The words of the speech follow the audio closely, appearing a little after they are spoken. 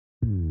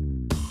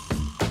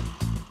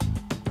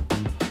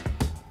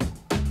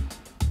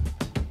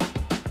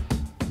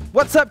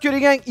What's up, Cutie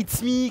Gang?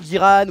 It's me,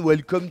 Ngiraan.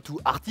 Welcome to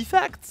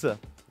Artifacts.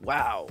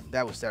 Wow,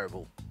 that was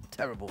terrible.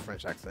 Terrible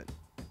French accent.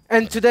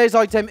 And today's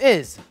item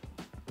is...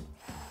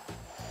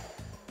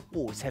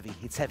 Oh, it's heavy,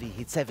 it's heavy,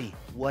 it's heavy.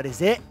 What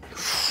is it?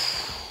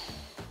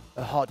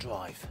 A hard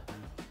drive.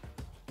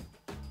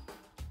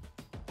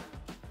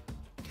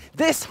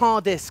 This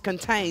hard disk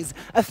contains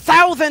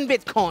 1,000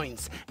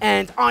 bitcoins,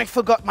 and I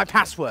forgot my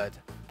password.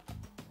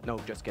 No,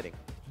 just kidding.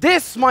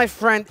 This, my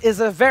friend, is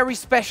a very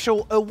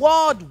special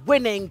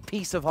award-winning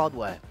piece of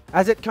hardware,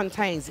 as it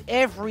contains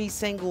every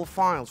single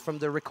file from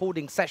the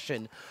recording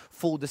session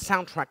for the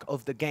soundtrack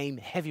of the game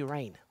Heavy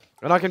Rain.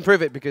 And I can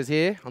prove it because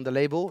here, on the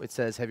label, it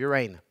says Heavy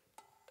Rain.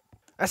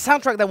 A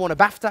soundtrack that won a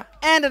BAFTA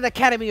and an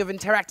Academy of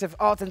Interactive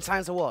Art and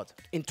Science Award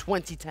in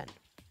 2010.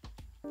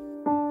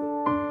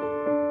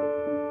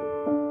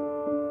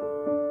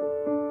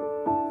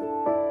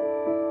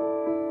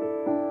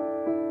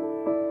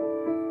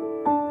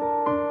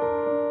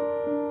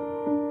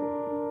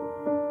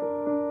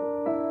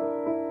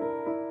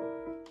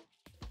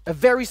 A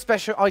very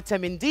special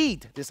item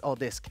indeed, this hard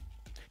disk.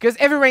 Because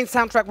Heavy Rain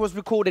soundtrack was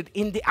recorded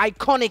in the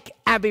iconic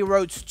Abbey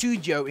Road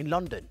studio in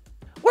London,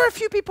 where a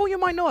few people you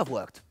might know have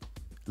worked.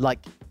 Like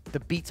the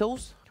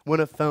Beatles,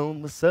 When I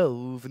Found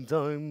Myself in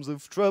Times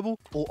of Trouble,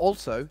 or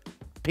also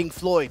Pink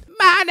Floyd,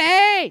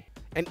 Money!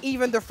 And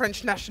even the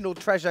French national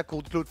treasure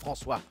called Claude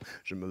François.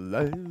 Je me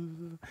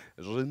lève,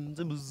 je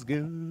ne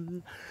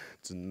bouscule,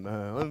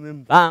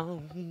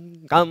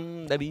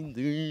 comme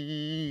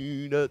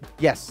d'habitude.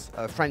 Yes,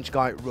 a French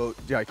guy wrote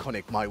the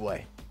iconic My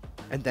Way.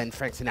 And then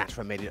Frank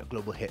Sinatra made it a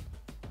global hit.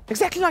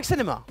 Exactly like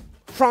cinema.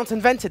 France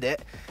invented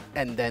it,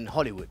 and then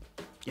Hollywood.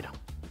 You know,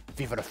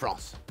 vive la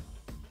France.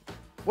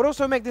 What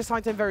also makes this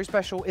item very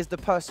special is the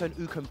person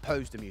who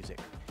composed the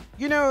music.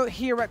 You know,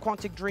 here at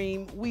Quantic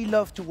Dream, we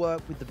love to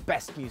work with the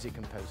best music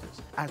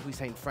composers. As we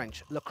say in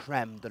French, la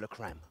crème de la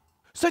crème.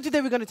 So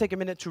today we're going to take a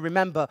minute to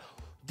remember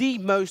the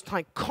most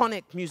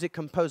iconic music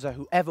composer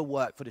who ever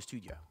worked for the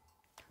studio.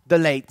 The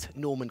late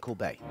Norman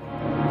Courbet.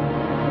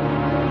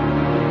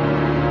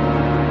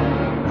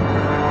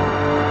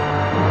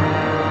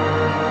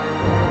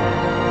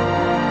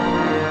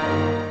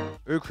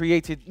 Who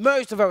created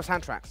most of our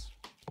soundtracks.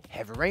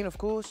 Heavy Rain, of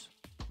course,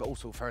 but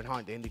also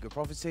Fahrenheit, the Indigo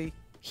Prophecy.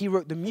 He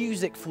wrote the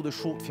music for the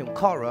short film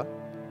Cara,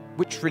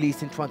 which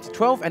released in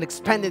 2012 and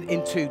expanded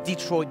into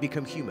Detroit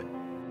Become Human.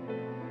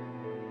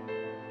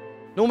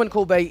 Norman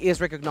Courbet is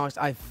recognized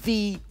as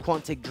the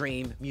Quantic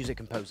Dream music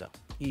composer.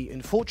 He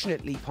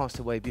unfortunately passed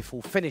away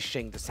before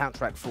finishing the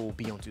soundtrack for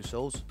Beyond Two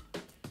Souls,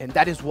 and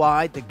that is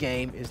why the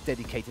game is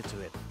dedicated to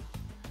it.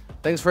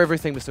 Thanks for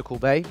everything, Mr.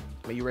 Courbet.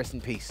 May you rest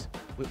in peace.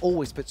 We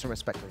always put some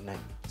respect on your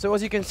name. So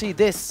as you can see,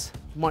 this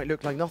might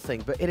look like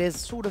nothing, but it is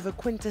sort of a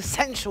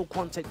quintessential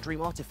Quantic Dream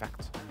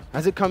artifact,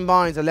 as it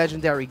combines a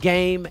legendary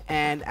game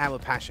and our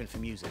passion for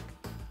music.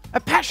 A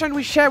passion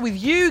we share with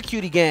you,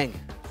 Cutie Gang.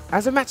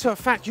 As a matter of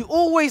fact, you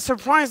always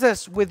surprise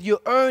us with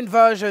your own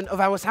version of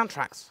our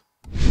soundtracks.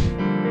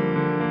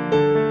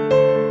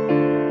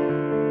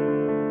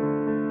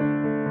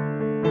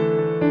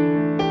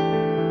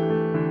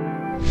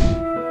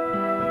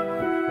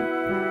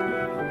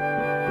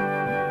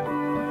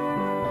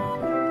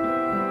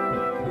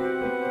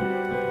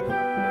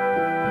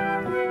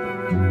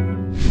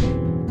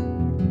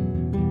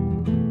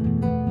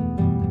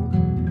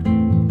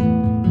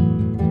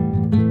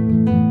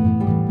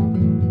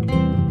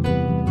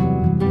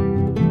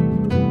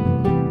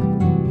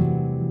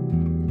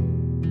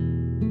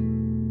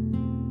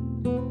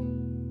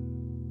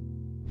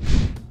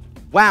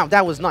 Wow,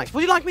 that was nice.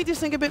 Would you like me to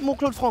sing a bit more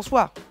Claude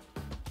François?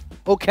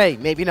 Okay,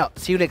 maybe not.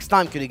 See you next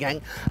time, Cutie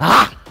Gang.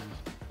 Ah!